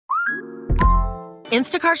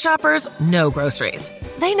Instacart shoppers know groceries.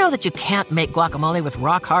 They know that you can't make guacamole with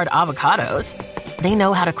rock-hard avocados. They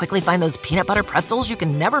know how to quickly find those peanut butter pretzels you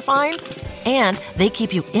can never find. And they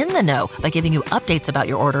keep you in the know by giving you updates about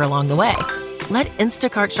your order along the way. Let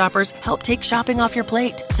Instacart shoppers help take shopping off your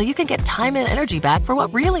plate so you can get time and energy back for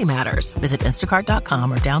what really matters. Visit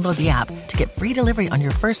instacart.com or download the app to get free delivery on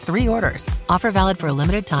your first 3 orders. Offer valid for a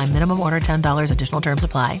limited time. Minimum order $10. Additional terms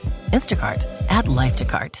apply. Instacart. Add life to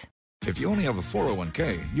cart. If you only have a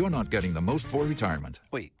 401k, you're not getting the most for retirement.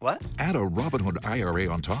 Wait, what? Add a Robinhood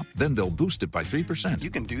IRA on top, then they'll boost it by 3%. You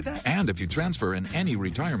can do that? And if you transfer in any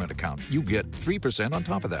retirement account, you get 3% on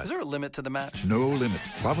top of that. Is there a limit to the match? No limit.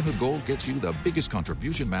 Robinhood Gold gets you the biggest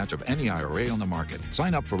contribution match of any IRA on the market.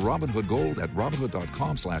 Sign up for Robinhood Gold at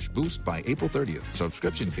Robinhood.com/boost by April 30th.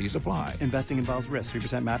 Subscription fees apply. Investing involves risk.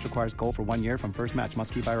 3% match requires gold for 1 year from first match.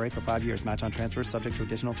 Must keep IRA for 5 years. Match on transfers subject to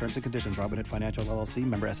additional terms and conditions. Robinhood Financial LLC.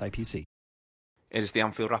 Member SIPC. It is the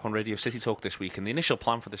Anfield Wrap on Radio City Talk this week, and the initial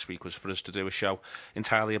plan for this week was for us to do a show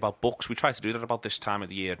entirely about books. We try to do that about this time of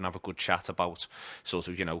the year and have a good chat about sort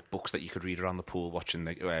of, books that you could read around the pool,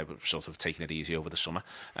 watching sort of taking it easy over the summer.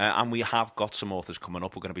 And we have got some authors coming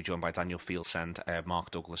up. We're going to be joined by Daniel Fieldsend,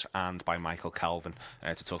 Mark Douglas, and by Michael Calvin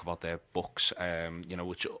to talk about their books,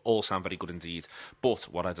 which all sound very good indeed. But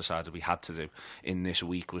what I decided we had to do in this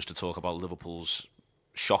week was to talk about Liverpool's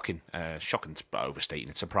shocking, overstating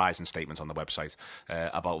it, surprising statements on the website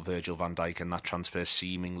about Virgil van Dijk and that transfer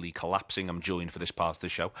seemingly collapsing. I'm joined for this part of the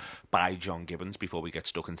show by John Gibbons before we get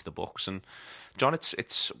stuck into the books. And John, it's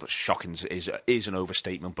shocking is an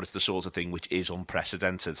overstatement, but it's the sort of thing which is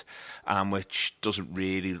unprecedented and which doesn't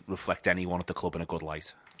really reflect anyone at the club in a good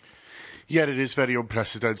light. Yeah, it is very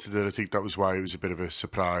unprecedented, and I think that was why it was a bit of a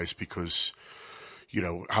surprise because,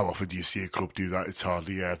 how often do you see a club do that? It's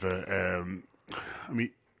hardly ever. I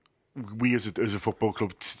mean, we as a football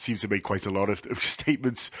club seem to make quite a lot of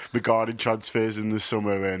statements regarding transfers in the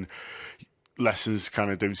summer, and lessons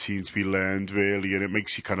kind of don't seem to be learned really, and it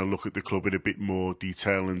makes you kind of look at the club in a bit more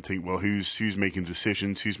detail and think, well, who's making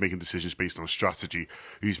decisions? Who's making decisions based on strategy?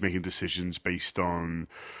 Who's making decisions based on,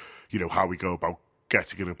 how we go about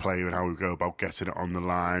getting a player and how we go about getting it on the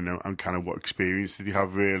line, and kind of what experience did you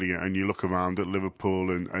have really? And you look around at Liverpool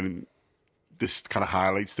and this kind of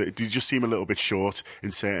highlights that they just seem a little bit short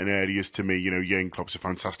in certain areas to me. Jurgen Klopp's a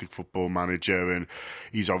fantastic football manager, and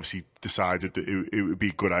he's obviously decided that it would be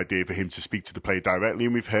a good idea for him to speak to the player directly,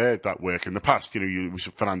 and we've heard that work in the past.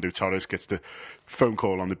 Fernando Torres gets the phone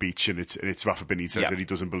call on the beach, and it's Rafa Benitez, and he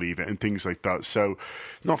doesn't believe it, and things like that. So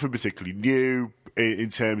nothing particularly new in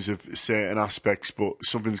terms of certain aspects, but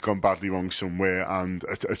something's gone badly wrong somewhere, and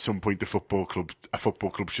at some point a football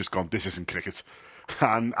club's just gone, this isn't cricket.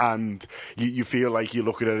 And you feel like you're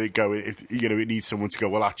looking at it going, it needs someone to go,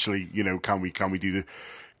 well, actually, can we do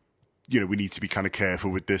the, we need to be kind of careful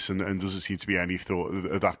with this, and doesn't seem to be any thought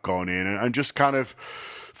of that gone in, and just kind of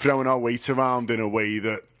throwing our weight around in a way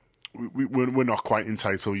that we're not quite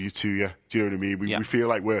entitled to you. Do you know what I mean? We feel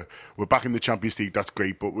like we're back in the Champions League. That's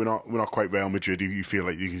great, but we're not quite Real Madrid. You feel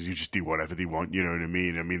like you just do whatever they want. You know what I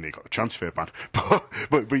mean? I mean, they got a transfer ban,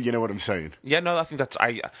 but you know what I'm saying? Yeah, no, I think that's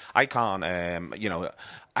I can't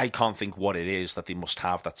I can't think what it is that they must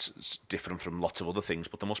have that's different from lots of other things,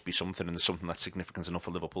 but there must be something, and there's something that's significant enough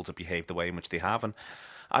for Liverpool to behave the way in which they have. And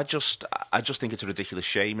I just think it's a ridiculous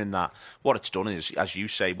shame in that what it's done is, as you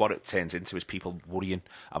say, what it turns into is people worrying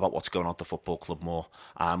about what's going on at the football club more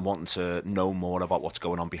and wanting to know more about what's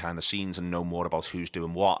going on behind the scenes and know more about who's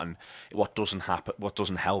doing what. And what doesn't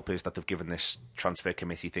help is that they've given this transfer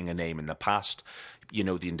committee thing a name in the past.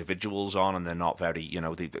 The individuals on, and they're not very,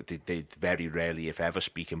 they very rarely, if ever,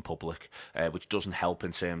 speak in public, which doesn't help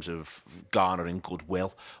in terms of garnering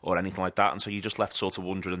goodwill or anything like that. And so you're just left sort of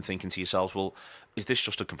wondering and thinking to yourselves, well, is this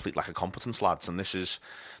just a complete lack of competence, lads? And that's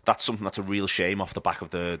something that's a real shame off the back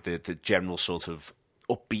of the general sort of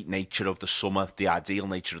upbeat nature of the summer, the ideal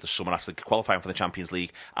nature of the summer after qualifying for the Champions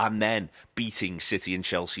League and then beating City and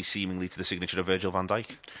Chelsea seemingly to the signature of Virgil van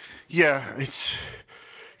Dijk. Yeah,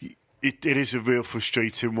 It is a real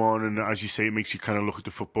frustrating one, and as you say, it makes you kind of look at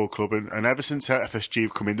the football club. And ever since FSG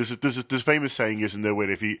have come in, there's a famous saying, isn't there, where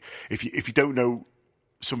if you don't know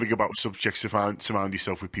something about subjects, surround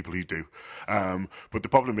yourself with people who do. But the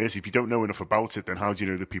problem is, if you don't know enough about it, then how do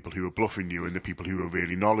you know the people who are bluffing you and the people who are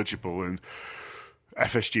really knowledgeable? And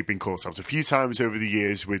FSG have been caught out a few times over the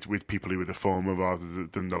years with people who are the former rather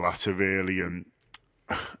than the latter, really. And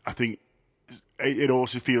I think it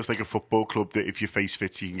also feels like a football club that if your face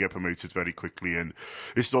fits, you can get promoted very quickly. And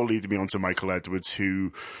this is all leading me on to Michael Edwards,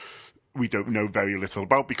 who we don't know very little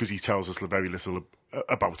about because he tells us very little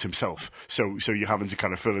about himself. So you're having to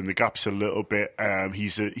kind of fill in the gaps a little bit.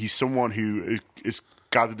 He's someone who is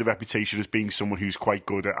gathered a reputation as being someone who's quite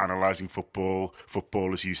good at analysing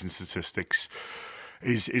footballers using statistics.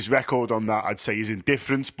 His record on that, I'd say, is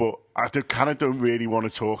indifference, but I don't really want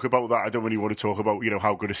to talk about that. I don't really want to talk about,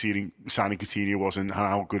 how good a signing Coutinho was and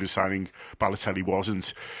how good a signing Balotelli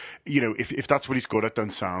wasn't. If that's what he's good at, then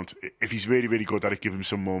sound. If he's really, really good at it, give him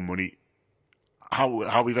some more money.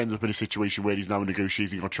 How we've ended up in a situation where he's now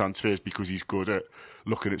negotiating on transfers because he's good at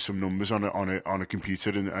looking at some numbers on a computer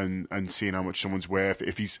and seeing how much someone's worth.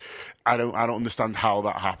 I don't understand how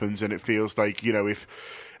that happens, and it feels like,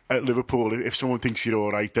 if at Liverpool, if someone thinks you're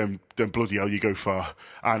all right, then bloody hell, you go far.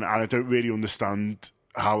 And I don't really understand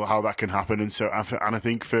how that can happen. And I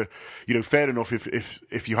think fair enough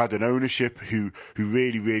if you had an ownership who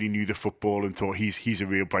really, really knew the football and thought he's a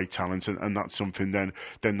real bright talent and that's something, then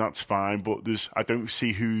that's fine. But I don't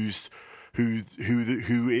see who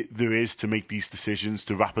there is to make these decisions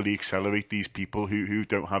to rapidly accelerate these people who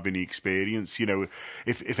don't have any experience.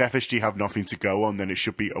 If FSG have nothing to go on, then it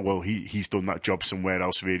should be, well, he's done that job somewhere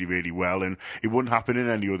else really, really well, and it wouldn't happen in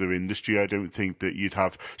any other industry. I don't think that you'd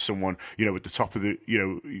have someone, at the top of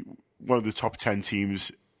one of the top 10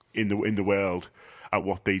 teams in the world at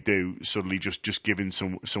what they do, suddenly just giving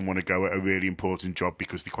someone a go at a really important job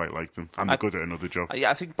because they quite like them and they're good at another job. Yeah,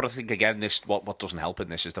 I think again, this what doesn't help in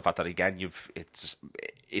this is the fact that again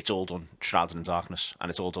it's all done shrouded in darkness, and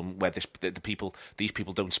it's all done where these people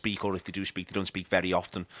don't speak, or if they do speak, they don't speak very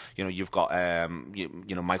often. You've got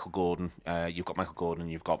Michael Gordon,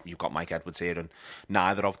 you've got Mike Edwards here, and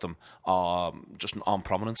neither of them are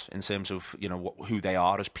prominent in terms of who they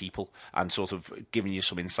are as people, and sort of giving you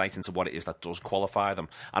some insight into what it is that does qualify them,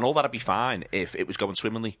 and all that'd be fine if it was going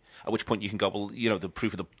swimmingly. At which point you can go, well, the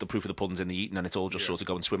proof of the pudding's in the eating, and it's all just sort of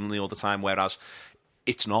going swimmingly all the time. Whereas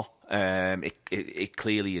it's not. It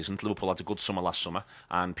clearly isn't. Liverpool had a good summer last summer,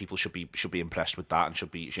 and people should be impressed with that, and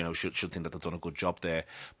should think that they've done a good job there.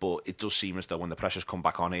 But it does seem as though when the pressure's come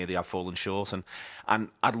back on here, they have fallen short. And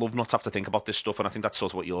I'd love not to have to think about this stuff. And I think that's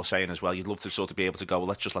sort of what you're saying as well. You'd love to sort of be able to go, well,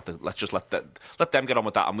 let's just let them get on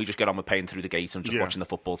with that, and we just get on with paying through the gate and just watching the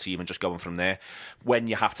football team and just going from there. When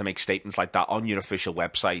you have to make statements like that on your official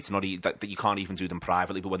website, that you can't even do them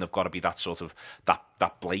privately, but when they've got to be that sort of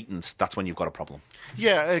that blatant, that's when you've got a problem.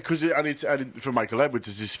 Yeah, because for Michael Edwards,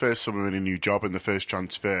 it's his first summer in a new job and the first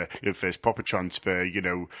transfer, first proper transfer.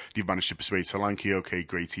 They've managed to persuade Solanke. Okay,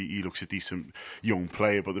 great, he looks a decent young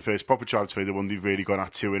player, but the first proper transfer, the one they've really gone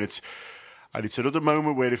at to, and it's another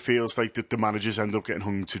moment where it feels like that the managers end up getting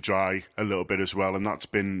hung to dry a little bit as well, and that's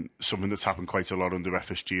been something that's happened quite a lot under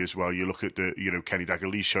FSG as well. You look at the Kenny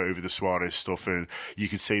Dalglish show over the Suarez stuff, and you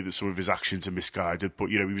could say that some of his actions are misguided, but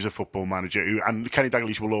he was a football manager and Kenny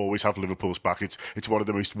Dalglish will always have Liverpool's back. It's one of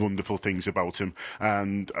the most wonderful things about him,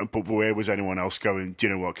 but where was anyone else going, do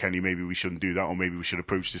you know what, Kenny, maybe we shouldn't do that, or maybe we should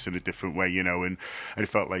approach this in a different way, and it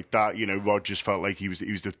felt like that. Rodgers felt like he was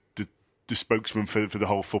the spokesman for the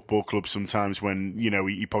whole football club sometimes, when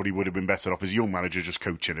he probably would have been better off as a young manager just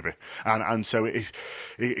coaching a bit, and so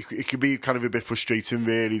it can be kind of a bit frustrating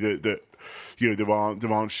really that there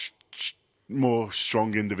aren't more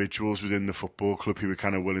strong individuals within the football club who are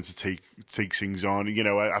kind of willing to take things on.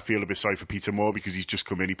 I feel a bit sorry for Peter Moore because he's just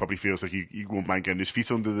come in. He probably feels like he won't mind getting his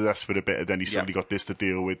feet under the desk for a bit, and then he's suddenly got this to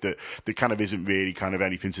deal with that kind of isn't really kind of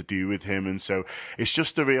anything to do with him, and so it's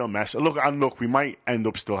just a real mess. Look, we might end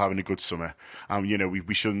up still having a good summer.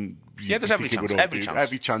 We shouldn't. Yeah, there's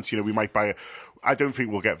every chance. We might buy I don't think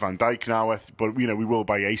we'll get Van Dijk now, but we will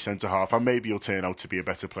buy a centre-half, and maybe he'll turn out to be a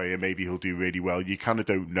better player. Maybe he'll do really well. You kind of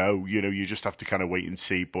don't know. You just have to kind of wait and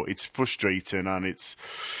see. But it's frustrating, and it's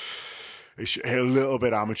a little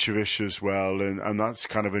bit amateurish as well, and that's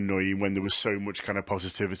kind of annoying when there was so much kind of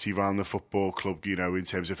positivity around the football club, in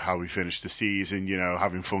terms of how we finished the season,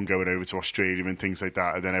 having fun going over to Australia and things like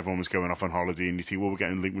that, and then everyone was going off on holiday, and you think, well, we're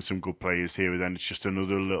getting linked with some good players here, and then it's just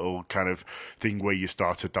another little kind of thing where you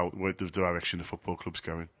start to doubt where the direction the football club's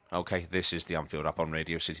going. Okay, this is the Anfield Wrap on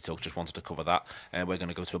Radio City Talk. Just wanted to cover that. We're going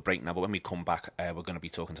to go to a break now, but when we come back, we're going to be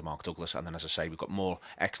talking to Mark Douglas, and then, as I say, we've got more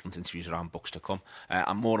excellent interviews around books to come,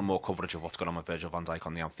 and more coverage of what's going on with Virgil van Dijk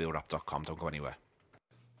on the AnfieldWrap.com. Don't go anywhere.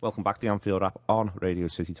 Welcome back to the Anfield Wrap on Radio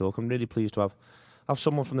City Talk. I'm really pleased to have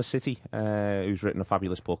someone from the city who's written a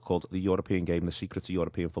fabulous book called The European Game: The Secrets of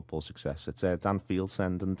European Football Success. It's Dan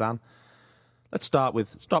Fieldsend, and Dan, let's start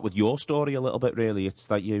with your story a little bit. Really, it's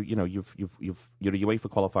that you're a UEFA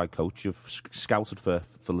qualified coach. You've scouted for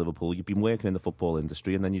Liverpool. You've been working in the football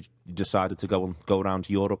industry, and then you decided to go around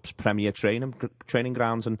Europe's premier training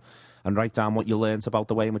grounds and write down what you learnt about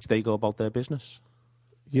the way in which they go about their business.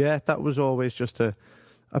 Yeah, that was always just a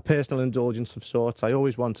personal indulgence of sorts. I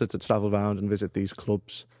always wanted to travel around and visit these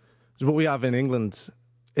clubs. Because what we have in England,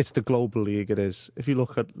 it's the global league, it is. If you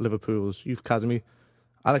look at Liverpool's youth academy,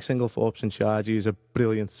 Alex Inglethorpe's in charge. He's a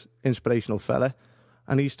brilliant, inspirational fella.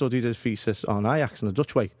 And he studied his thesis on Ajax in the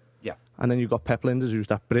Dutch way. Yeah. And then you've got Pep Linders, who's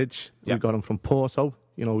that bridge. Yeah. We got him from Porto.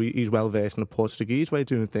 You know, he's well-versed in the Portuguese way of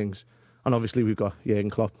doing things. And obviously we've got Jurgen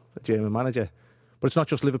Klopp, a German manager. But it's not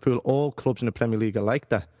just Liverpool. All clubs in the Premier League are like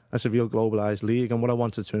that. It's a real globalised league. And what I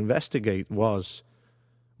wanted to investigate was,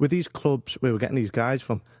 with these clubs where we're getting these guys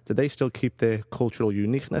from, did they still keep their cultural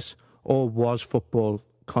uniqueness? Or was football,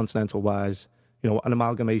 continental-wise, you know, an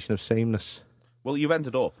amalgamation of sameness? Well, you've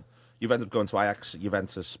ended up going to Ajax,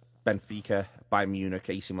 Juventus, Benfica, Bayern Munich,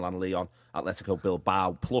 AC Milan, Lyon, Atletico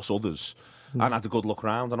Bilbao, plus others, and had a good look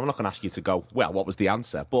around. And I'm not going to ask you to go, well, what was the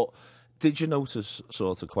answer? But did you notice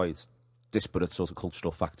sort of quite disparate sort of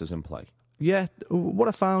cultural factors in play? Yeah, what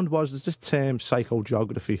I found was there's this term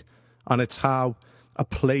psychogeography, and it's how a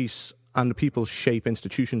place and the people shape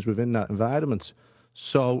institutions within that environment.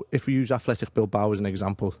 So if we use Athletic Bilbao as an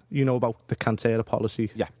example, you know about the Cantera policy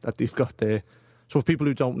that they've got there. So for people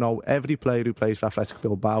who don't know, every player who plays for Athletic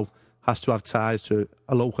Bilbao has to have ties to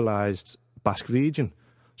a localised Basque region.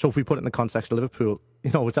 So if we put it in the context of Liverpool,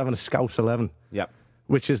 you know, it's having a Scouse 11,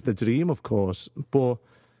 which is the dream, of course. But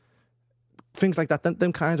things like that,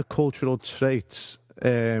 them kind of cultural traits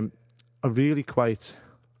are really quite...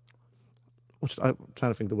 I'm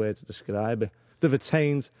trying to think the word to describe it. They've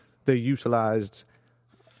attained, they're utilised.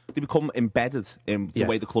 They become embedded in the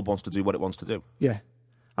way the club wants to do what it wants to do. Yeah.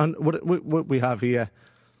 And what we have here,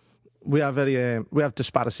 we have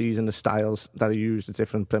disparities in the styles that are used at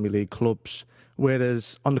different Premier League clubs.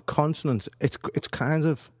 Whereas on the continent, it's kind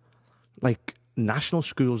of like national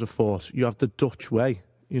schools of thought. You have the Dutch way,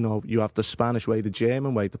 you know, you have the Spanish way, the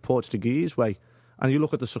German way, the Portuguese way, and you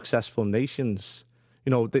look at the successful nations.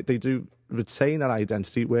 You know, they do retain that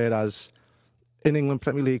identity. Whereas in England,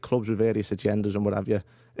 Premier League clubs with various agendas and what have you,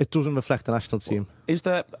 it doesn't reflect the national team. Is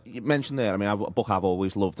there, you mentioned there, I mean, a book I've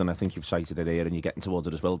always loved, and I think you've cited it here, and you're getting towards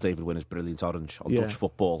it as well, David Winner's Brilliant Orange on Dutch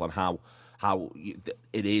football, and how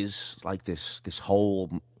it is like this whole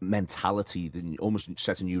mentality, almost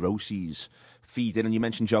set in neuroses, feed in. And you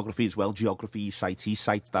mentioned geography as well. Geography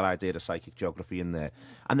cites that idea of psychic geography in there.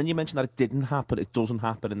 And then you mentioned that it didn't happen. It doesn't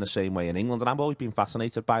happen in the same way in England. And I've always been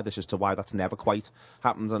fascinated by this as to why that's never quite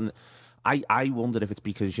happened. And I wondered if it's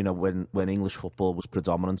because, you know, when English football was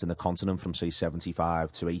predominant in the continent from, say,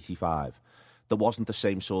 75 to 85, there wasn't the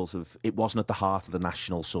same sort of... It wasn't at the heart of the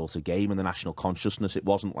national sort of game and the national consciousness. It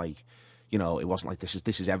wasn't like... You know, it wasn't like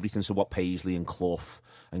this is everything. So what Paisley and Clough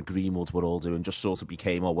and Greenwood were all doing just sort of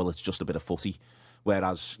became, oh, well, it's just a bit of footy.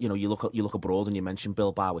 Whereas, you know, you look abroad and you mention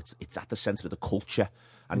Bilbao, it's at the centre of the culture.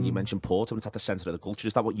 And you mention Porto, and it's at the centre of the culture.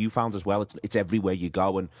 Is that what you found as well? It's everywhere you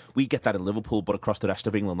go. And we get that in Liverpool, but across the rest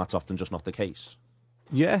of England, that's often just not the case.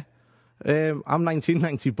 Yeah. I'm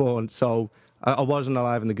 1990 born, so I wasn't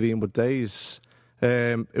alive in the Greenwood days.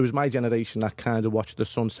 It was my generation that kind of watched the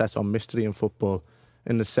sunset on mystery in football,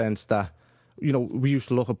 in the sense that, you know, we used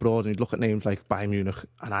to look abroad and you'd look at names like Bayern Munich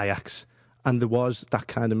and Ajax, and there was that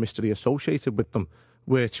kind of mystery associated with them,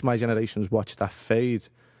 which my generation's watched that fade.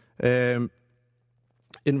 In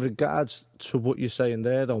regards to what you're saying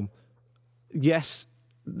there, though, yes,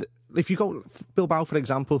 if you go Bilbao, for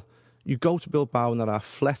example, you go to Bilbao and there are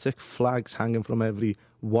athletic flags hanging from every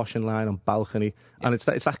washing line and balcony, and it's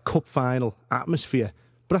that cup final atmosphere.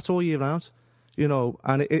 But that's all year round, you know,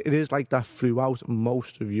 and it is like that throughout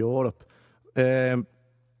most of Europe. Yeah,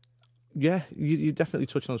 you definitely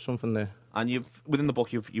touched on something there. And within the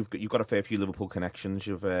book, you've got a fair few Liverpool connections.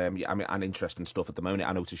 And interesting stuff at the moment.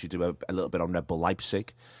 I noticed you do a little bit on Red Bull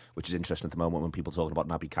Leipzig, which is interesting at the moment when people are talking about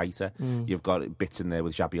Naby Keita. You've got bits in there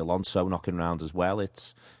with Xabi Alonso knocking around as well.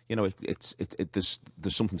 It's, you know, there's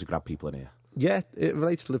something to grab people in here. Yeah, it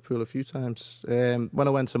relates to Liverpool a few times. When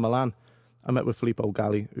I went to Milan, I met with Filippo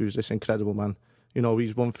Galli, who's this incredible man. You know,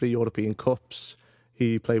 he's won 3 European Cups.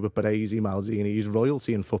 He played with Baresi, Maldini. He's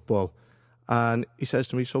royalty in football. And he says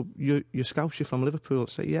to me, so you're Scouse, you're from Liverpool? I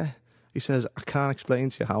say, yeah. He says, I can't explain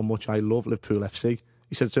to you how much I love Liverpool FC.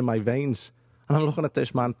 He said, it's in my veins. And I'm looking at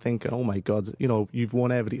this man thinking, oh my God, you know, you've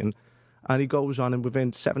won everything. And he goes on, and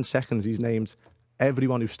within 7 seconds, he's named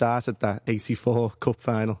everyone who started that 84 Cup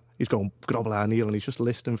final. He's going, Grobbelaar, Neil, and he's just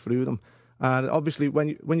listing through them. And obviously,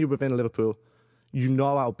 when you're within Liverpool, you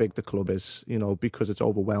know how big the club is, you know, because it's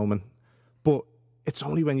overwhelming. But it's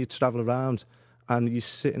only when you travel around and you're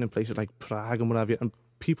sitting in places like Prague and what have you, and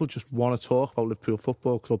people just want to talk about Liverpool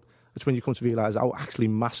Football Club, it's when you come to realise how actually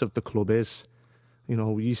massive the club is. You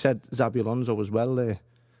know, you said Xabi Alonso as well there.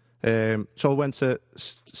 So I went to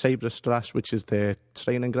Sabrestrass, which is their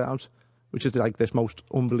training ground, which is like this most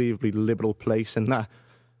unbelievably liberal place, and that.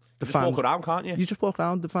 You just walk around, can't you? You just walk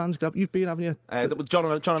around, the fans grab. You've been, haven't you? John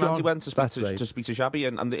and Andy went to speak to Shabby,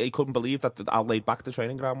 and he couldn't believe that how laid back the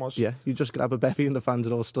training ground was. Yeah, you just grab a bevy and the fans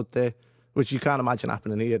are all stood there, which you can't imagine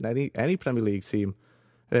happening here in any Premier League team.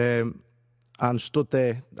 And stood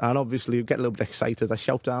there, and obviously you get a little bit excited. I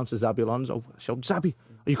shout down to Xabi Alonso. I shout, Xabi,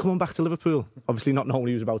 are you coming back to Liverpool? Obviously not knowing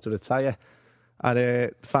he was about to retire. And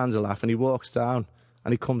the fans are laughing. He walks down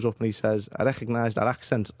and he comes up and he says, I recognise that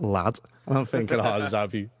accent, lad. And I'm thinking, oh,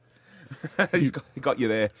 Xabi. He got you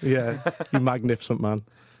there. Yeah, you magnificent man.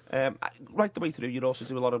 Right the way through, you also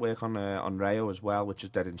do a lot of work on Rayo as well, which is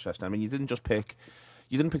dead interesting. I mean, you didn't pick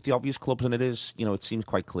the obvious clubs, and it seems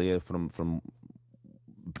quite clear from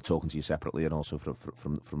talking to you separately and also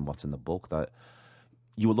from what's in the book that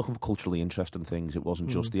you were looking for culturally interesting things. It wasn't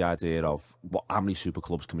just the idea of how many super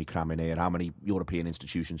clubs can we cram in here, how many European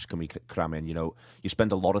institutions can we cram in. You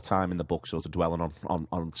spend a lot of time in the book sort of dwelling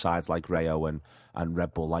on sides like Rayo and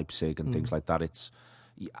Red Bull Leipzig and things like that. It's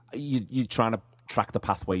you're trying to track the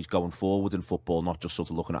pathways going forward in football, not just sort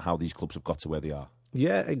of looking at how these clubs have got to where they are.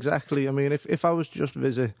 Yeah, exactly. I mean, if I was just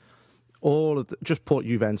visit just put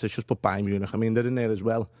Juventus, just put Bayern Munich. I mean, they're in there as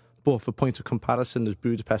well. But for point of comparison, there's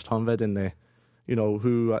Budapest Honved in there,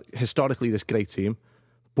 who are historically this great team.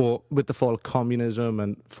 But with the fall of communism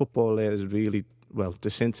and football there is really,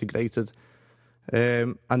 disintegrated.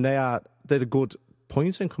 And they're a good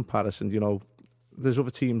point in comparison. There's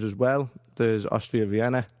other teams as well. There's Austria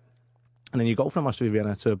Vienna. And then you go from Austria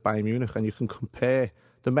Vienna to Bayern Munich and you can compare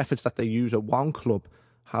the methods that they use at one club,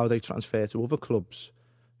 how they transfer to other clubs,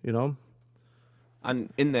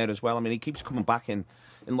 And in there as well, I mean, he keeps coming back in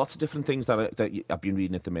lots of different things that I've been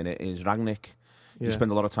reading at the minute. Is Rangnick. Yeah. You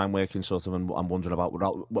spend a lot of time working sort of and wondering about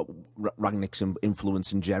what Rangnick's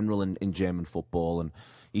influence in general in German football, and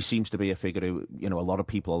he seems to be a figure who, a lot of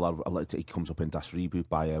people, he comes up in Das Reboot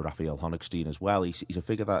by Raphael Honigstein as well. He's a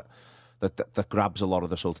figure that grabs a lot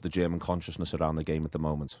of the sort of the German consciousness around the game at the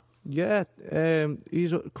moment. Yeah,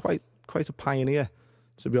 he's quite a pioneer,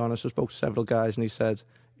 to be honest. I spoke to several guys and he said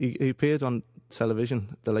he appeared on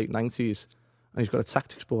television the late 90s and he's got a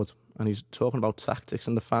tactics board and he's talking about tactics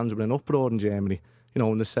and the fans were in uproar in Germany,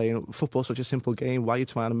 and they're saying football's such a simple game, why are you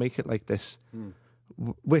trying to make it like this?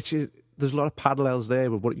 Which is, there's a lot of parallels there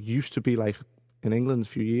with what it used to be like in England a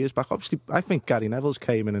few years back. Obviously I think Gary Neville's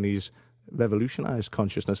came in and he's revolutionised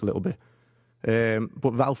consciousness a little bit,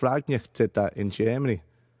 but Ralf Rangnick did that in Germany,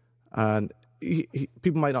 and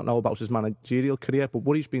people might not know about his managerial career, but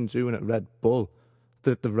what he's been doing at Red Bull,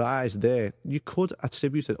 the rise there, you could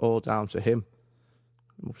attribute it all down to him,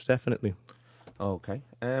 most definitely. Okay,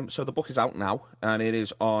 so the book is out now, and it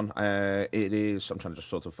is on. I'm trying to just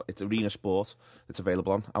sort of. It's Arena Sport. It's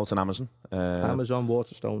available out on Amazon. Amazon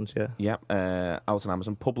Waterstones, yeah. Yeah, out on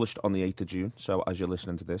Amazon. Published on the 8th of June. So as you're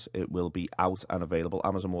listening to this, it will be out and available.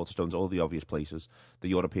 Amazon Waterstones, all the obvious places. The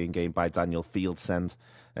European Game by Daniel Fieldsend.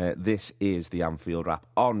 This is the Anfield Wrap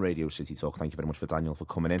on Radio City Talk. Thank you very much for Daniel for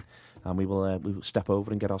coming in, and we will step over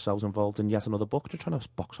and get ourselves involved in yet another book. Just trying to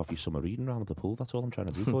box off your summer reading around the pool. That's all I'm trying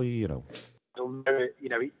to do for you.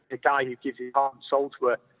 The guy who gives his heart and soul to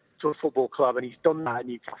a football club, and he's done that at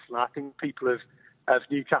Newcastle. And I think people of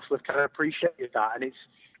Newcastle have kind of appreciated that, and it's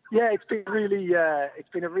been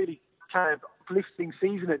a really kind of uplifting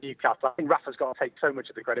season at Newcastle. I think Rafa's got to take so much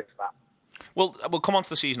of the credit for that. Well, we'll come on to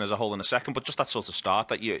the season as a whole in a second, but just that sort of start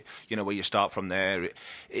that where you start from there,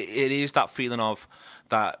 it is that feeling of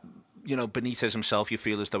that. Benitez himself, you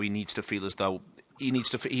feel as though he needs to feel as though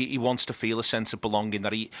he wants to feel a sense of belonging.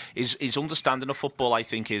 That his understanding of football, I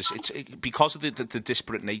think, it's because of the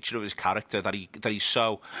disparate nature of his character that he's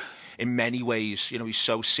so, in many ways, he's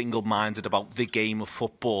so single-minded about the game of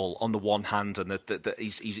football on the one hand, and that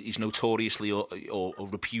he's notoriously or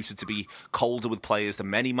reputed to be colder with players than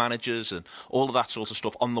many managers and all of that sort of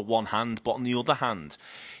stuff on the one hand. But on the other hand,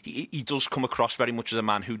 he does come across very much as a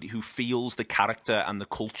man who feels the character and the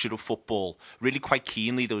culture of football really quite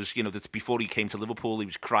keenly. There was, before he came to Liverpool, he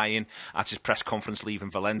was crying at his press conference leaving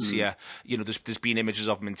Valencia. There's been images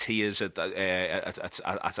of him in tears at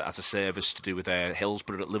a service to do with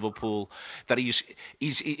Hillsborough at Liverpool. That he's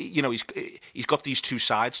got these two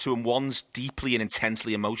sides to him. One's deeply and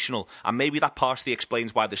intensely emotional, and maybe that partially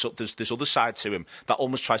explains why there's this other side to him that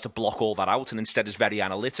almost tries to block all that out and instead is very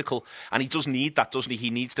analytical. And he does need that, doesn't he? He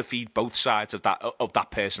needs to feed both sides of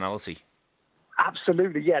that personality.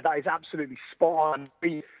 Absolutely, yeah, that is absolutely spot on.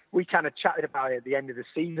 We kind of chatted about it at the end of the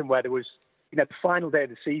season where there was the final day of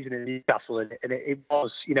the season in Newcastle, and it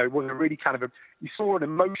was, it was a really kind of you saw an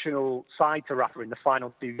emotional side to Rafa in the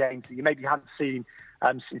final 2 games that you maybe hadn't seen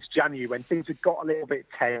since January, when things had got a little bit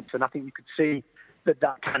tense, and I think you could see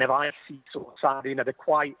that kind of icy sort of side, the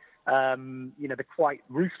quite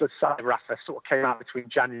ruthless side of Rafa sort of came out between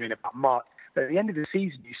January and about March. But at the end of the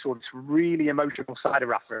season, you saw this really emotional side of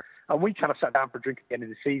Rafa, and we kind of sat down for a drink at the end of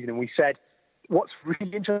the season, and we said, what's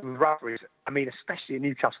really interesting with Rafa is, especially in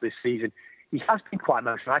Newcastle this season, he has been quite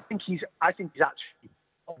emotional. I think he's actually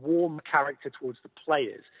a warm character towards the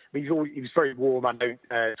players. He was very warm, I know,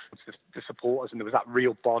 towards the supporters, and there was that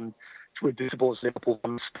real bond with the supporters of Liverpool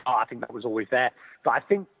from the start. I think that was always there. But I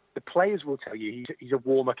think the players will tell you he's a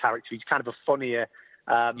warmer character. He's kind of a funnier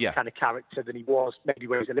kind of character than he was maybe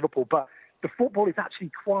when he was at Liverpool. But the football is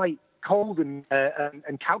actually quite cold and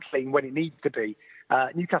calculating when it needs to be.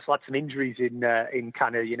 Newcastle had some injuries in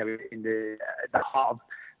kind of in the heart of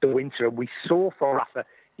the winter, and we saw for Rafa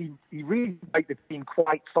he really made the team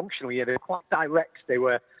quite functional. Yeah, they were quite direct. They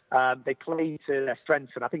played to their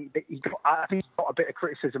strengths, and I think he got a bit of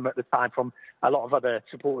criticism at the time from a lot of other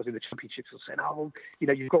supporters in the Championship, saying,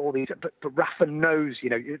 you've got all these, but Rafa knows,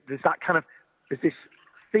 there's this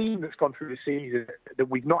theme that's gone through the season that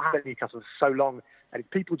we've not had at Newcastle for so long, and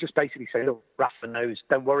people just basically say, look, Rafa knows,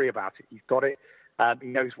 don't worry about it, he's got it. He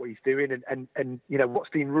knows what he's doing, and what's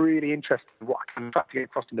been really interesting, what I can try to get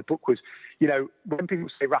across in the book was, when people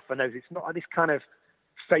say Rafa knows, it's not this kind of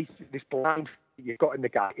faith, this blind faith you've got in the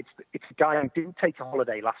guy. It's a guy who didn't take a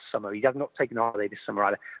holiday last summer. He has not taken a holiday this summer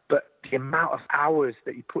either. But the amount of hours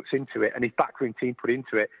that he puts into it and his backroom team put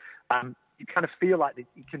into it, you kind of feel like that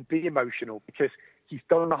he can be emotional because he's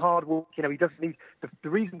done the hard work. He doesn't need the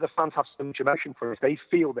reason the fans have so much emotion for him is they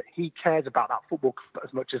feel that he cares about that football club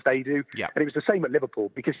as much as they do. Yeah. And it was the same at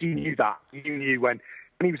Liverpool because you knew that. You knew when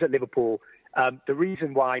he was at Liverpool, the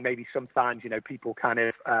reason why maybe sometimes people kind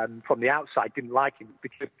of from the outside didn't like him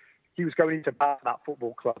because he was going into bat for that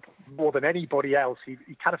football club more than anybody else. He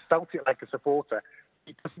kind of felt it like a supporter.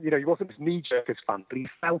 He wasn't as knee-jerk as fan, but he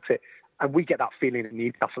felt it. And we get that feeling in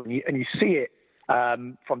Newcastle, and you see it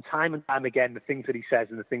from time and time again, the things that he says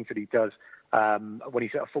and the things that he does when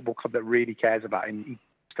he's at a football club that really cares about him. He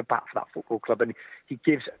to bat for that football club, and he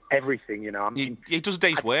gives everything. He does a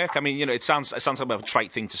day's work. It sounds like a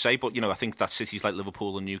trite thing to say, but I think that cities like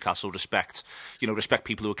Liverpool and Newcastle respect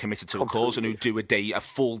people who are committed to a cause and who do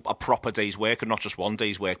a proper day's work, and not just one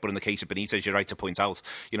day's work. But in the case of Benitez, you're right to point out,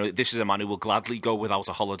 this is a man who will gladly go without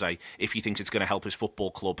a holiday if he thinks it's going to help his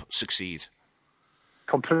football club succeed.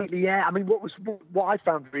 Completely, yeah. What I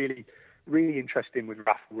found really interesting with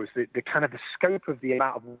Rafa was the kind of the scope of the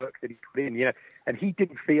amount of work that he put in, and he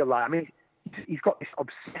didn't feel like, he's got this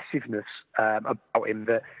obsessiveness about him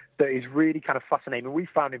that is really kind of fascinating. And we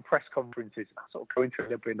found in press conferences, and I sort of go into it a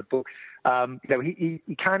little bit in the book,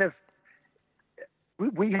 he kind of,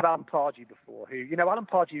 we had Alan Pardew before, who, Alan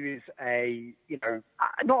Pardew is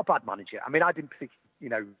not a bad manager. I didn't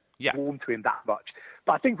particularly, warm to him that much.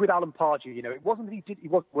 But I think with Alan Pardew, it wasn't that he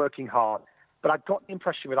wasn't working hard. But I got the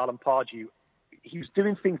impression with Alan Pardew, he was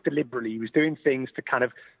doing things deliberately. He was doing things to kind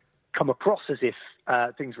of come across as if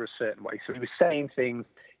things were a certain way. So he was saying things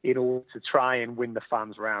in order to try and win the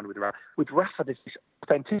fans around with Rafa. With Rafa, there's this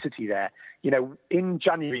authenticity there. In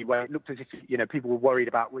January, where it looked as if people were worried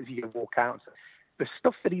about was he going to walk out, the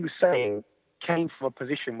stuff that he was saying came from a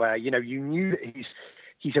position where you knew that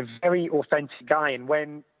he's a very authentic guy, and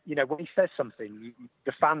when he says something,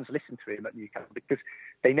 the fans listen to him at Newcastle because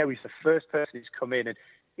they know he's the first person who's come in. And,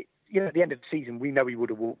 at the end of the season, we know he would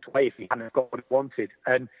have walked away if he hadn't got what he wanted.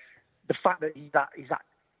 And the fact that he's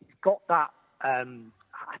got that, I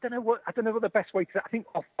don't know what the best way to say it. I think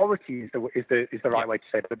authority is the right way to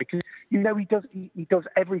say it, because he does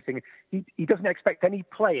everything. He doesn't expect any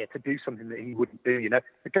player to do something that he wouldn't do.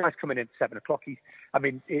 The guy's coming in at 7:00.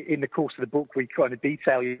 In the course of the book, we kind of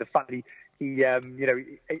detail the fact that he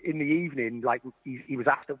in the evening, like he was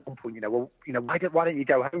asked at one point, why don't you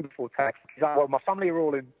go home before 10? He's like, well, my family are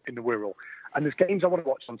all in the Wirral, and there's games I want to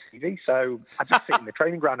watch on TV, so I just sit in the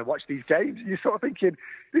training ground and watch these games. You're sort of thinking,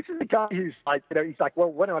 this is a guy who's like, he's like,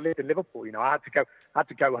 well, when I lived in Liverpool, I had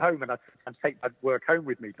to go home and I'd take my work home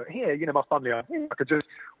with me. But here, my family are here. I could just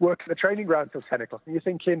work at the training ground till 10:00. And you're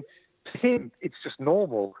thinking, to him, it's just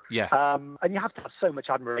normal. Yeah. And you have to have so much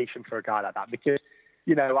admiration for a guy like that because,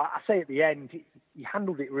 I say at the end, he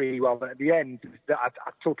handled it really well. But at the end, I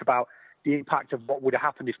talk about the impact of what would have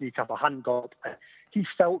happened if Newcastle hadn't got. He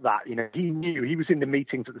felt that, he knew. He was in the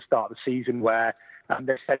meetings at the start of the season where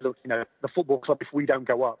they said, look, the football club, if we don't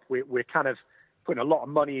go up, we're kind of, we're going to lose. And he felt that, he knew. He was in the meetings at the start of the season where they said, look, the football club, if we don't go up, we're kind of, we're going to lose. And he felt that, he knew. He was in the meetings at the start of the season where they said, look, the football club, if we don't go up, we're kind of, we're going to lose. putting a lot of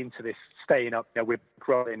money into this, staying up. We're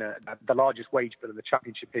growing the largest wage bill in the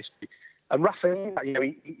Championship history. And Rafa,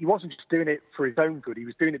 he wasn't just doing it for his own good. He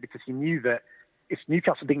was doing it because he knew that if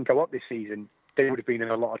Newcastle didn't go up this season, they would have been in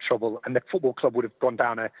a lot of trouble, and the football club would have gone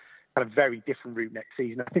down a kind of very different route next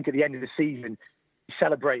season. I think at the end of the season, he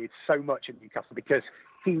celebrated so much at Newcastle because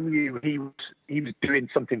he knew he was doing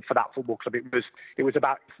something for that football club. It was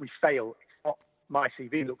about, if we fail, it's not my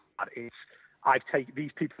CV looks bad. It's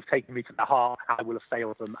these people have taken me to the heart. I will have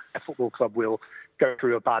failed them. A football club will go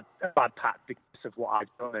through a bad patch because of what I've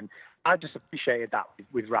done. And I just appreciated that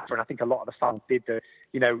with Rafa. And I think a lot of the fans did that.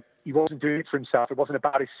 He wasn't doing it for himself. It wasn't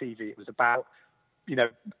about his CV. It was about,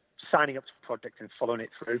 signing up to the project and following it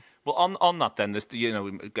through. Well, on that then, there's,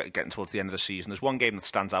 getting towards the end of the season, there's one game that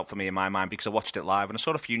stands out for me in my mind because I watched it live, and I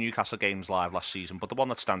saw a few Newcastle games live last season, but the one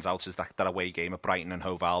that stands out is that away game at Brighton and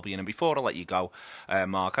Hove Albion. And before I let you go,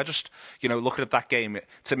 Mark, I just, looking at that game,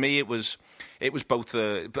 to me it was both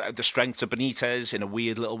the strength of Benitez in a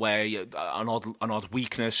weird little way, an odd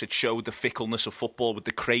weakness. It showed the fickleness of football with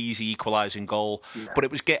the crazy equalising goal. Yeah. But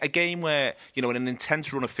it was a game where, in an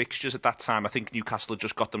intense run of fixtures at that time, I think Newcastle had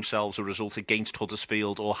just got themselves a result against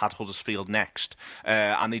Huddersfield, or had Huddersfield next,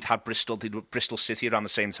 and they'd had Bristol City around the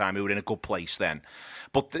same time, who were in a good place then.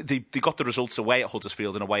 But they got the results away at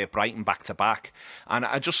Huddersfield and away at Brighton back to back, and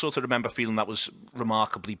I just sort of remember feeling that was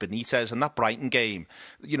remarkably Benitez. And that Brighton game,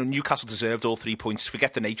 Newcastle deserved all 3 points.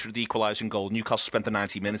 Forget the nature of the equalising goal. Newcastle spent the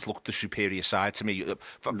 90 minutes, looked the superior side to me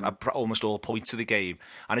almost all points of the game,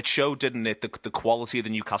 and it showed, didn't it, the quality of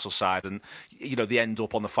the Newcastle side, and they end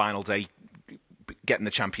up on the final day getting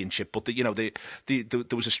the championship. But there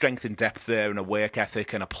was a strength in depth there, and a work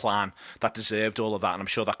ethic and a plan that deserved all of that, and I'm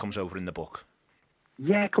sure that comes over in the book.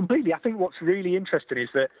 Yeah, completely. I think what's really interesting is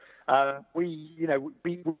that we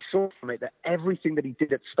saw from it that everything that he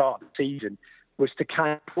did at the start of the season was to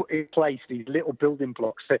kind of put in place these little building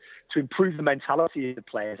blocks to improve the mentality of the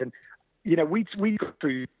players. And we got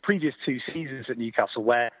through previous 2 seasons at Newcastle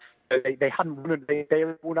where they hadn't won. They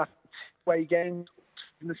won a away games.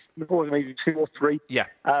 Maybe 2 or 3. Yeah.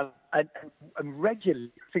 And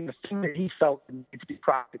regularly, I think the thing that he felt needed to be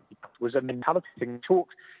practiced was a mentality thing.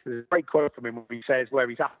 There's a great quote from him where he says, where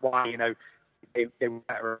he's asked why, they were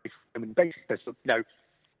better away from him. And basically,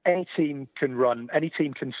 any team can run, any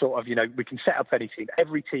team can sort of, we can set up any team.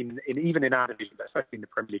 Every team, even in our division, but especially in the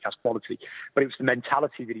Premier League, has quality. But it was the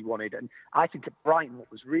mentality that he wanted. And I think at Brighton,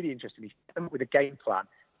 what was really interesting, he set them with a game plan,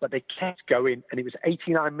 but they kept going, and it was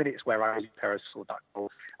 89 minutes where Ayoze Perez scored that goal.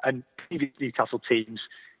 And previous Newcastle teams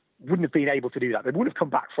wouldn't have been able to do that. They would have come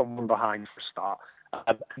back from one behind for a start,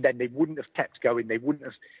 and then they wouldn't have kept going. They wouldn't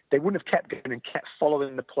have kept going and kept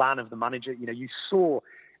following the plan of the manager. You saw,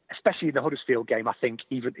 especially in the Huddersfield game, I think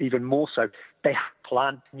even more so, they had a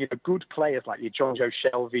plan. Good players like your John Joe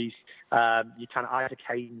Shelby's, your kind of Isaac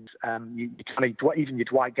Haynes, even your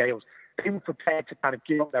Dwight Gales. They were prepared to kind of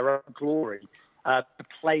give up their own glory to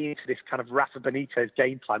play into this kind of Rafa Benitez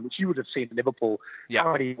game plan, which you would have seen in Liverpool. Yeah.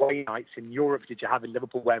 How many away nights in Europe did you have in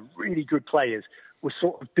Liverpool where really good players were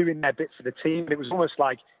sort of doing their bit for the team? And it was almost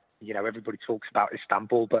like, everybody talks about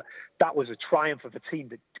Istanbul, but that was a triumph of a team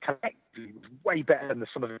that collectively was way better than the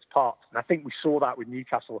sum of its parts. And I think we saw that with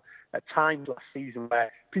Newcastle at times last season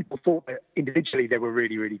where people thought that individually they were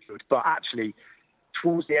really, really good, but actually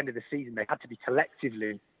towards the end of the season they had to be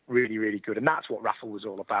collectively really, really good. And that's what Rafa was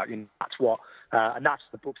all about. That's what, and that's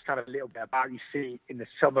the book's kind of a little bit about. You see in the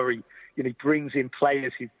summary, he brings in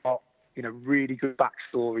players who've got, really good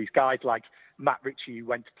backstories. Guys like Matt Ritchie, who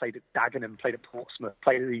went to play at Dagenham, played at Portsmouth,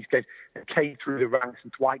 played at these games, came through the ranks.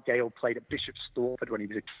 And Dwight Gale played at Bishop Stortford when he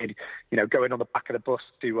was a kid, going on the back of the bus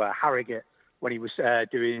to Harrogate when he was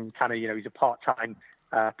doing kind of, he's a part-time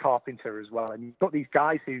carpenter as well. And you've got these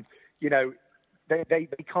guys who, They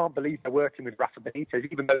can't believe they're working with Rafa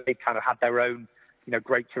Benitez, even though they kind of had their own,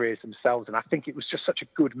 great careers themselves. And I think it was just such a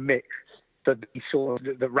good mix that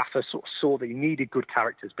that Rafa sort of saw that he needed good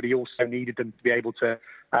characters, but he also needed them to be able to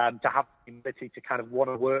have the ability to kind of want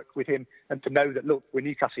to work with him and to know that, look, we're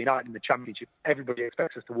Newcastle United in the Championship. Everybody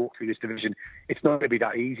expects us to walk through this division. It's not going to be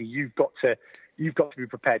that easy. You've got to be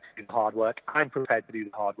prepared to do the hard work. I'm prepared to do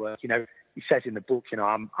the hard work. He says in the book,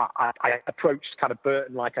 I approached kind of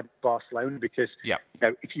Burton like I did Barcelona because,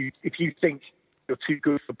 if you think you're too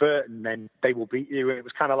good for Burton, then they will beat you. And it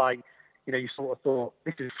was kind of like, you sort of thought,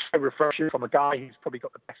 this is so refreshing from a guy who's probably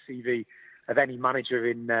got the best CV of any manager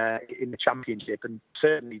in the Championship, and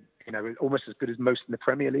certainly, almost as good as most in the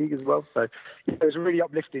Premier League as well. So it was a really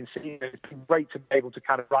uplifting scene. It's been great to be able to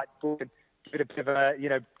kind of write the book and give it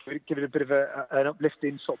a bit of an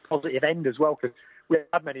uplifting sort of positive end as well, because we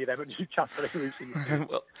haven't had many of them at Newcastle in recent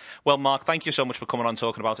years. Well, Mark, thank you so much for coming on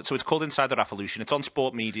talking about it. So it's called Inside the Revolution. It's on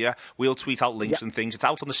Sport Media. We'll tweet out links and things. It's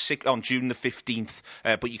out on June the 15th,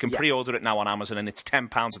 but you can pre-order it now on Amazon, and it's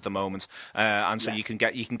 £10 at the moment. And so you can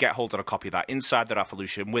get hold of a copy of that. Inside the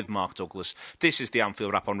Revolution with Mark Douglas. This is the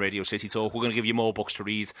Anfield Wrap on Radio City Talk. We're going to give you more books to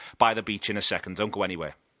read by the beach in a second. Don't go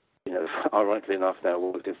anywhere. You know, ironically enough, now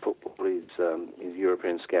worked in football. He's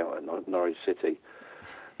European scout at Norwich City.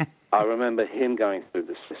 I remember him going through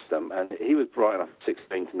the system, and he was bright enough at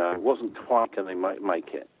 16 to know he wasn't quite going to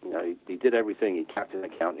make it. You know, he did everything. He captained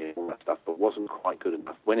accounting, all that stuff, but wasn't quite good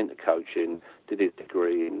enough. Went into coaching, did his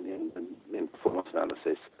degree in performance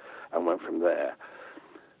analysis, and went from there.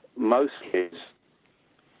 Most kids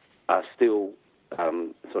are still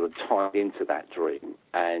sort of tied into that dream,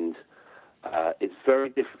 and it's very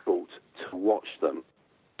difficult to watch them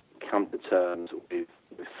come to terms with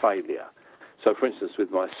failure. So, for instance,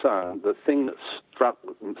 with my son, the thing that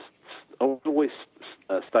always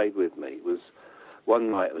stayed with me was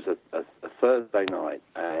one night. It was a Thursday night,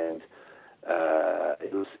 and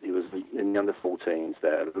he was in the under-14s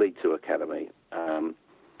there at League 2 Academy,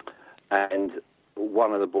 and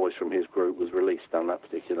one of the boys from his group was released on that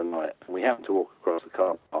particular night. And we happened to walk across the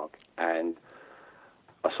car park, and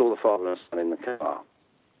I saw the father and son in the car.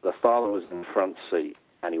 The father was in the front seat,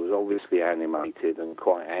 and he was obviously animated and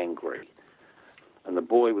quite angry. And the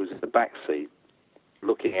boy was in the back seat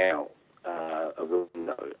looking out of the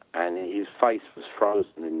window, and his face was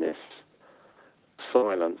frozen in this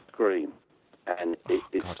silent scream. And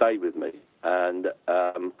it stayed with me. And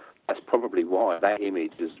that's probably why that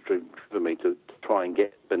image has driven me to try and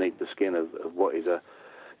get beneath the skin of what is a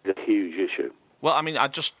huge issue. Well, I mean,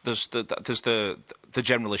 there's the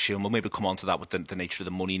general issue, and we'll maybe come on to that with the nature of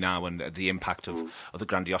the money now and the impact of the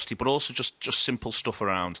grandiosity, but also just simple stuff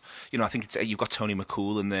around. You know, I think you've got Tony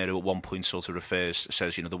McCool in there who at one point sort of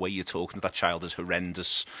says, you know, the way you're talking to that child is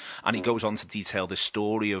horrendous, and he goes on to detail this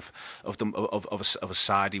story of a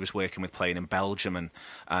side he was working with playing in Belgium,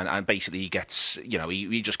 and basically he gets, you know,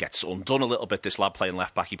 he just gets undone a little bit. This lad playing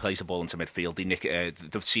left back, he plays the ball into midfield. They nick it.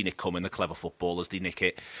 They've seen it coming. The clever footballers, they nick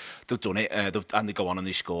it. They've done it. And they go on and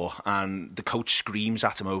they score, and the coach screams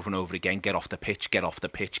at him over and over again, get off the pitch, get off the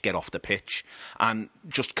pitch, get off the pitch, and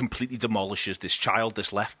just completely demolishes this child,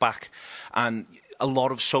 this left back. And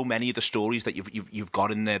so many of the stories that you've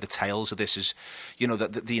got in there, the tales of this is, you know,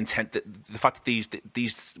 the intent, the fact that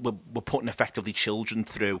these we're putting effectively children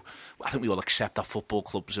through. I think we all accept that football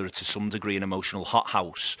clubs are to some degree an emotional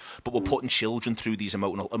hothouse, but we're putting children through these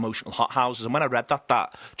emotional hothouses. And when I read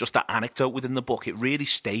that anecdote within the book, it really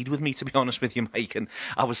stayed with me, to be honest with you, Mike. And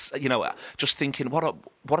I was, you know, just thinking, what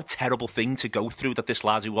a terrible thing to go through, that this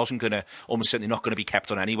lad who wasn't going to, almost certainly not going to be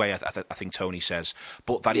kept on anyway, I think Tony says,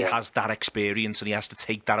 but that he has that experience and he has to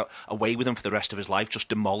take that away with him for the rest of his life, just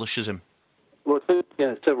demolishes him. Well,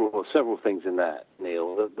 several things in that,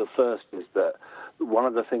 Neil. The first is that one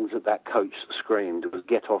of the things that coach screamed was,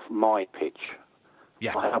 get off my pitch.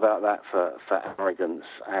 Yeah. How about that for arrogance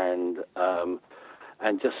and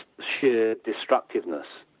just sheer destructiveness?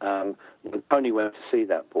 When Tony went to see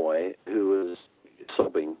that boy who was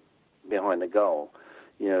sobbing behind the goal,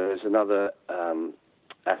 you know, there's another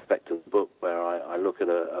aspect of the book where I look at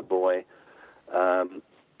a boy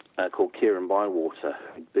called Kieran Bywater,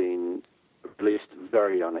 who'd been released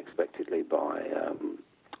very unexpectedly by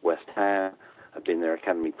West Ham, had been their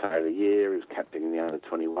Academy Player of the Year, he was captain in the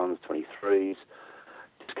under-21s, 23s,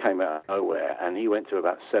 just came out of nowhere, and he went to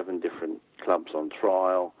about 7 different clubs on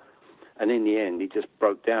trial, and in the end he just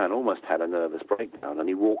broke down, almost had a nervous breakdown, and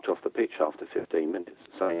he walked off the pitch after 15 minutes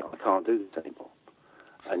saying, I can't do this anymore.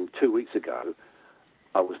 And 2 weeks ago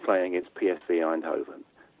I was playing against PSV Eindhoven.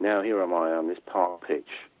 Now here am I on this park pitch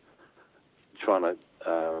trying to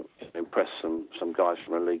impress some guys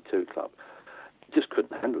from a League 2 club. He just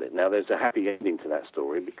couldn't handle it. Now there's a happy ending to that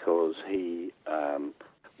story because he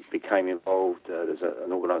became involved. There's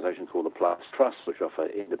an organisation called the Plus Trust, which offer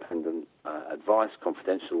independent advice,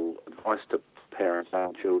 confidential advice to parents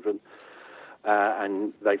and children.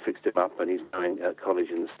 And they fixed him up, and he's going at college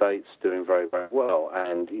in the States, doing very, very well,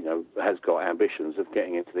 and, you know, has got ambitions of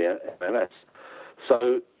getting into the MLS.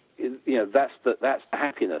 So, you know, that's the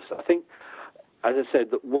happiness. I think, as I said,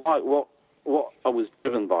 that what I was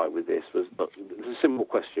driven by with this was, look, it's a simple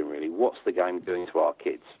question, really. What's the game doing to our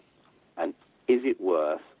kids? And is it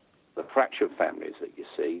worth the fractured families that you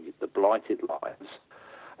see, the blighted lives,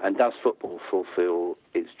 and does football fulfil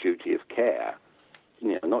its duty of care,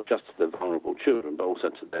 you know, not just to the vulnerable children, but also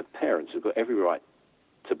to their parents who've got every right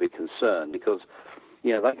to be concerned because,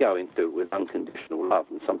 you know, they go into it with unconditional love,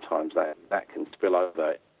 and sometimes that can spill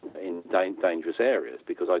over in dangerous areas,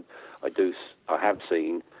 because I have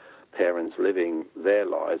seen parents living their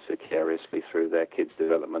lives vicariously through their kids'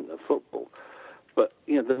 development of football. But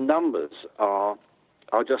the numbers are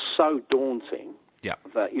just so daunting. Yeah.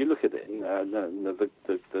 That you look at it.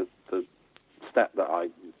 The stat that I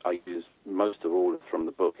use most of all from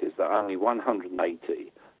the book is that only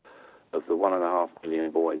 180 of the 1.5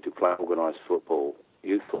 million boys who play organised football,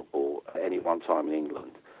 youth football, at any one time in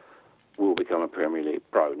England will become a Premier League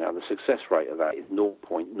pro. Now, the success rate of that is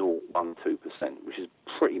 0.012%, which is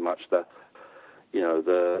pretty much the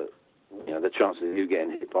chances of you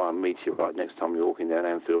getting hit by a meteorite next time you're walking down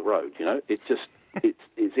Anfield Road.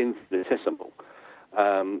 It's infinitesimal.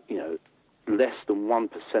 Less than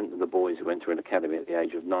 1% of the boys who enter an academy at the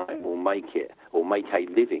age of 9 will make it or make a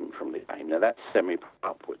living from the game. Now, that's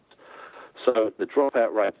semi-upwards. So the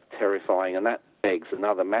dropout rate is terrifying, and that begs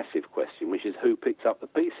another massive question, which is who picks up the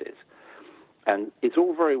pieces? And it's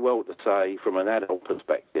all very well to say, from an adult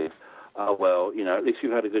perspective, at least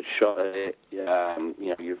you've had a good shot at it.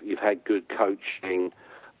 You've had good coaching,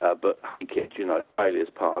 but kids, failure's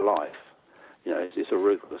part of life. It's a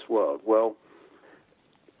ruthless world. Well,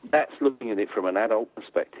 that's looking at it from an adult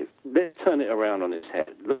perspective. Let's turn it around on its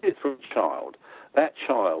head. Look at it from a child. That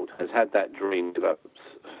child has had that dream developed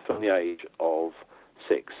from the age of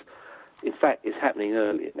 6. In fact, it's happening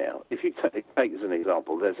earlier now. If you take as an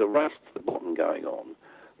example, there's a race to the bottom going on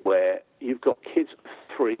where you've got kids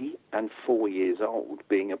 3 and 4 years old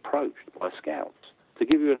being approached by scouts. To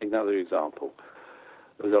give you another example,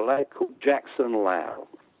 there was a lad called Jackson Lau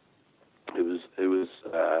who was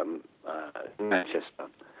in Manchester.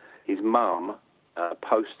 His mum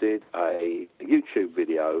posted a YouTube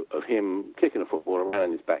video of him kicking a football around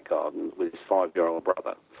in his back garden with his 5-year-old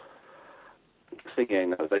brother. Next thing you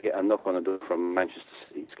know, they get a knock on the door from a Manchester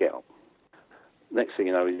City scout. Next thing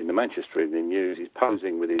you know, he's in the Manchester Evening News. He's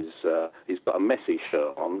posing with he's got a Messi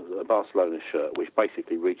shirt on, a Barcelona shirt, which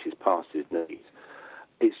basically reaches past his knees.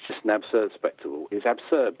 It's just an absurd spectacle. It's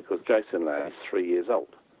absurd because Jason Lau is 3 years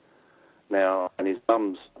old now, and his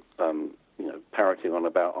mum's, parroting on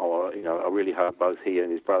about, I really hope both he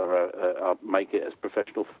and his brother make it as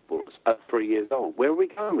professional footballers at 3 years old. Where are we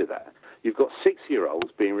going with that? You've got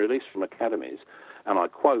 6-year-olds being released from academies, and I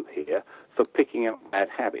quote here, for picking up bad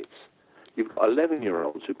habits. You've got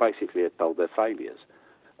 11-year-olds who basically are told they're failures.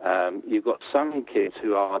 You've got some kids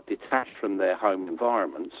who are detached from their home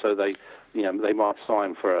environment, so they might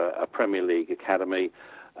sign for a Premier League academy,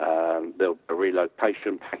 they'll a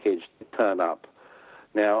relocation package, turn up.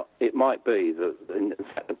 Now, it might be that, in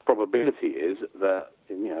fact, the probability is that,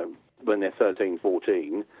 when they're 13,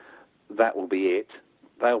 14, that will be it.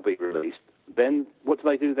 They'll be released. Then, what do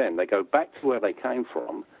they do then? They go back to where they came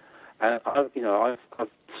from. And, I've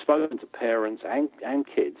spoken to parents and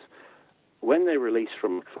kids. When they're released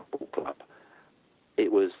from a football club,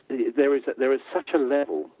 there is such a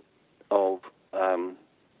level of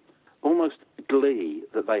almost glee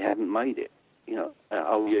that they hadn't made it.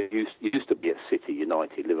 You used to be at City,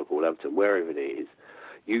 United, Liverpool, Everton, wherever it is.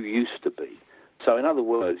 You used to be. So, in other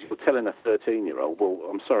words, you're telling a 13-year-old, well,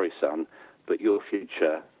 I'm sorry, son, but your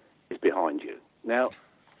future is behind you. Now,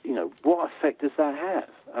 what effect does that have?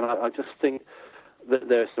 And I just think that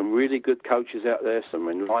there are some really good coaches out there, some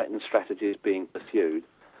enlightened strategies being pursued.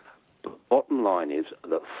 But the bottom line is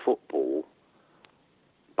that football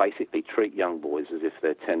basically treat young boys as if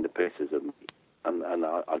they're tender pieces of meat. And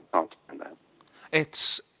I can't stand that.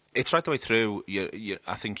 It's right the way through.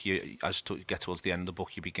 I think as you get towards the end of the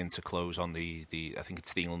book, you begin to close on the I think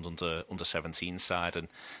it's the England under 17 side, and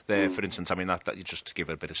there, for instance, that you just to give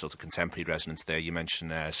it a bit of sort of contemporary resonance there. You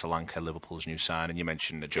mentioned Solanke, Liverpool's new sign, and you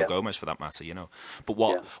mentioned Joe Gomez for that matter. But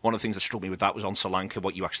one of the things that struck me with that was on Solanke.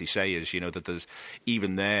 What you actually say is, that there's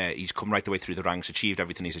even there he's come right the way through the ranks, achieved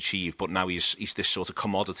everything he's achieved, but now he's this sort of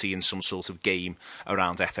commodity in some sort of game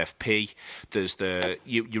around FFP. There's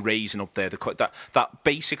you're raising up there that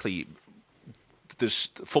basically. There's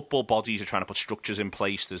football bodies are trying to put structures in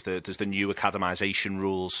place. There's the new academisation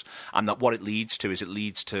rules, and that what it leads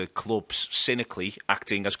to clubs cynically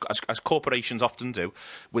acting as corporations often do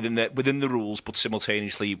within the rules, but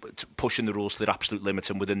simultaneously pushing the rules to their absolute limit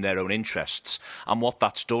and within their own interests. And what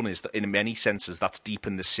that's done is that in many senses that's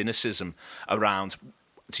deepened the cynicism around,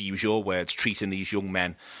 to use your words, treating these young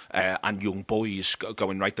men and young boys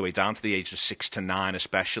going right the way down to the ages of 6 to 9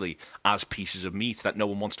 especially as pieces of meat, that no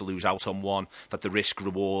one wants to lose out on one, that the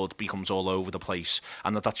risk-reward becomes all over the place,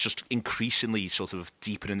 and that's just increasingly sort of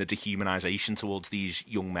deepening the dehumanisation towards these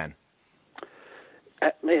young men.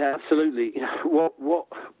 Yeah, absolutely. What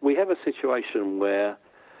we have a situation where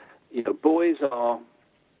boys are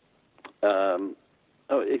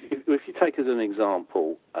if you take as an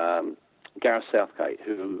example Gareth Southgate,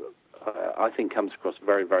 who I think comes across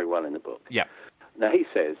very, very well in the book. Yeah. Now, he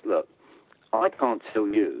says, look, I can't tell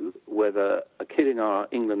you whether a kid in our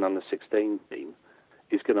England under-16 team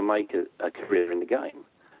is going to make a career in the game.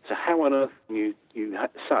 So how on earth can you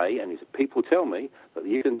say, and people tell me, that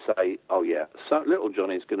you can say, oh, yeah, so little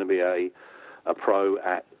Johnny's going to be a pro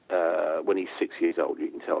at when he's 6 years old. You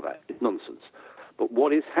can tell that. It's nonsense. But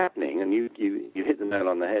what is happening, and you hit the nail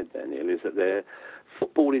on the head there, Neil, is that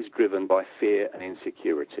football is driven by fear and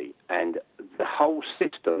insecurity. And the whole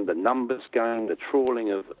system, the numbers game, the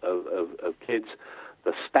trawling of kids,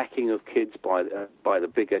 the stacking of kids by the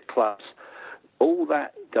bigger clubs, all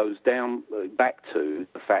that goes down back to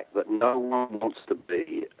the fact that no one wants to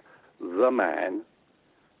be the man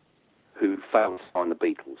who failed to find the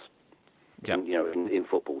Beatles. Yep. In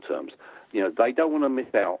football terms. They don't want to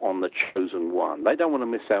miss out on the chosen one. They don't want to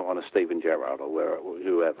miss out on a Steven Gerrard or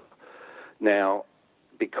whoever. Now,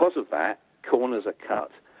 because of that, corners are cut,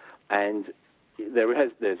 and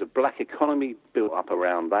there's a black economy built up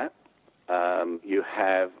around that. You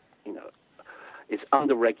have, it's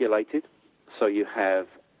under-regulated, so you have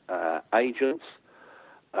agents.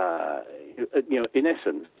 In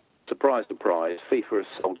essence, surprise, surprise, FIFA has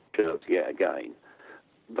sold shirts yet again.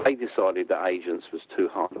 They decided that agents was too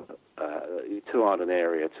hard an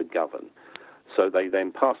area to govern. So they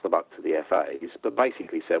then passed the buck to the FAs, but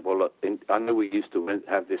basically said, well, look, I know we used to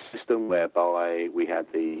have this system whereby we had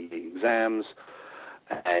the exams,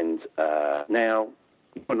 and now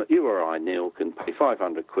you or I, Neil, can pay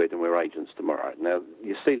 500 quid and we're agents tomorrow. Now,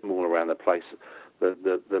 you see them all around the place.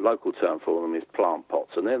 The local term for them is plant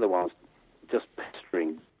pots, and they're the ones just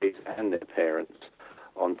pestering kids and their parents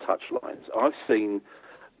on touchlines. I've seen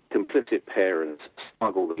complicit parents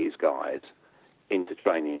smuggle these guys into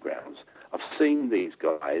training grounds. I've seen these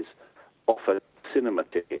guys offer cinema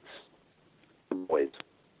tickets to boys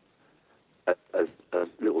as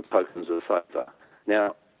little tokens of favour.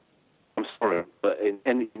 Now, I'm sorry, but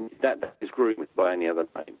that is grooming by any other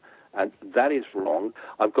name. And that is wrong.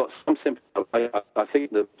 I've got some sympathy. I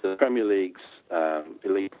think the Premier League's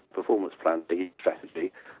elite performance plan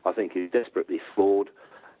strategy, I think, is desperately flawed.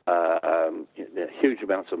 Huge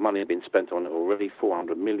amounts of money have been spent on it already,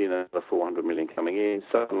 400 million, another 400 million coming in.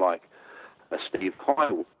 Someone like Steve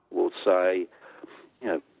High will say,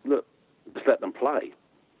 look, just let them play.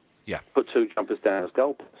 Yeah. Put two jumpers down as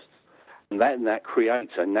goalposts. And that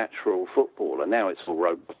creates a natural football. And now it's all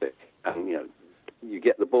robotic. And, you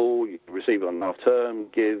get the ball, you receive it on half term,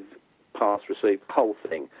 give, pass, receive, the whole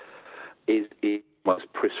thing is most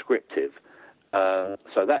prescriptive.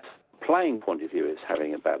 So that's playing point of view, it's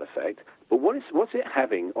having a bad effect. But what's it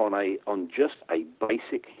having on just a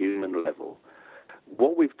basic human level?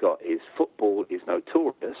 What we've got is football is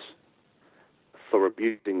notorious for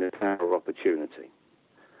abusing the power of opportunity.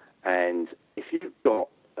 And if you've got,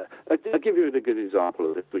 I'll give you a good example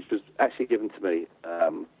of this, which was actually given to me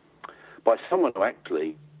by someone who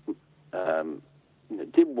actually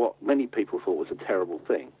did what many people thought was a terrible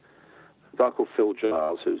thing. A guy called Phil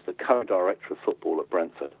Giles, who's the co-director of football at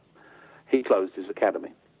Brentford. He closed his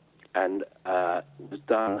academy and was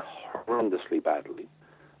done horrendously badly.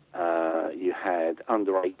 You had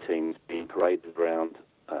under-18s being paraded around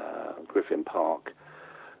Griffin Park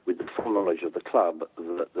with the full knowledge of the club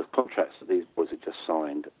that the contracts that these boys had just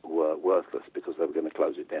signed were worthless because they were going to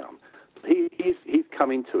close it down. He's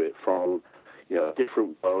come into it from a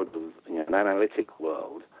different world, an analytic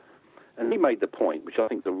world, and he made the point, which I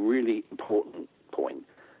think is a really important point.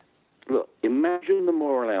 Look, imagine the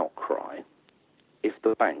moral outcry if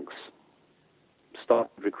the banks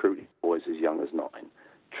started recruiting boys as young as 9,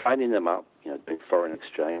 training them up, doing foreign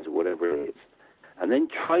exchange or whatever it is, and then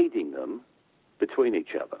trading them between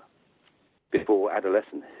each other before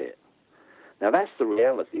adolescence hit. Now, that's the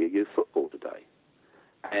reality of youth football today.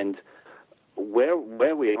 And where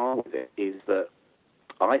we are with it is that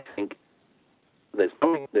I think there's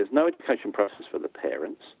no education process for the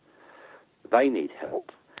parents. They need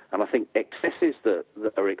help. And I think excesses that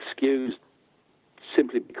are excused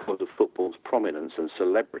simply because of football's prominence and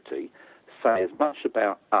celebrity say as much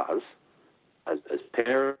about us as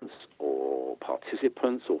parents or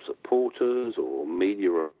participants or supporters or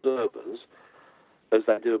media observers as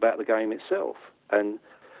they do about the game itself. And,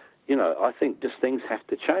 I think just things have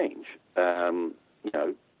to change.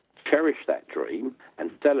 Cherish that dream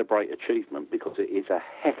and celebrate achievement, because it is a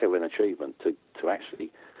heck of an achievement to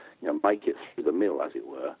actually, make it through the mill, as it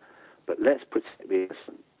were. But let's protect the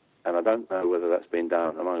innocent. And I don't know whether that's been done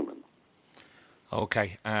at the moment.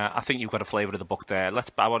 Okay, I think you've got a flavour of the book there.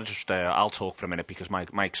 I want to just, I'll talk for a minute because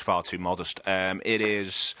Mike's far too modest. It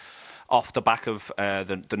is off the back of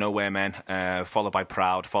the Nowhere Men, followed by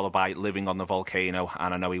Proud, followed by Living on the Volcano,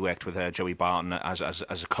 and I know he worked with Joey Barton as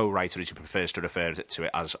a co-writer, as he prefers to refer to it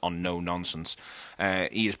as, on No Nonsense.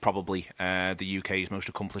 He is probably the UK's most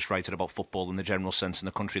accomplished writer about football in the general sense in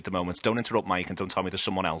the country at the moment. Don't interrupt, Mike, and don't tell me there's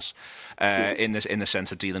someone else in the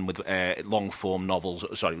sense of dealing with long-form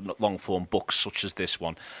long-form books such as this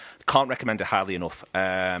one. Can't recommend it highly enough.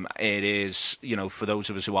 It is, for those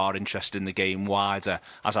of us who are interested in the game wider,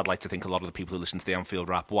 as I'd like to think a lot of the people who listen to the Anfield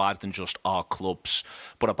Wrap, wider than just our clubs,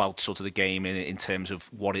 but about sort of the game in terms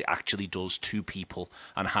of what it actually does to people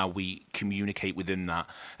and how we communicate within that,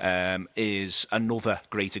 is another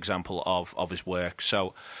great example of his work.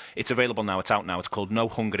 So it's available now, it's out now, it's called No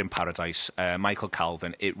Hunger in Paradise, Michael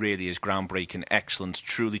Calvin. It really is groundbreaking, excellent,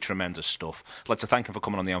 truly tremendous stuff. I'd like to thank him for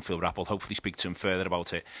coming on the Anfield Wrap. I'll hopefully speak to him further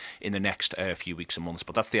about it in the next few weeks and months.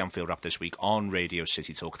 But that's the Anfield Wrap this week on Radio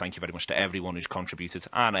City Talk. Thank you very much to everyone who's contributed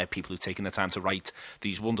and people who've taken the time to write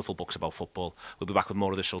these wonderful books about football. We'll be back with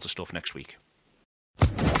more of this sort of stuff next week.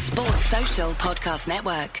 Sports Social Podcast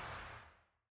Network.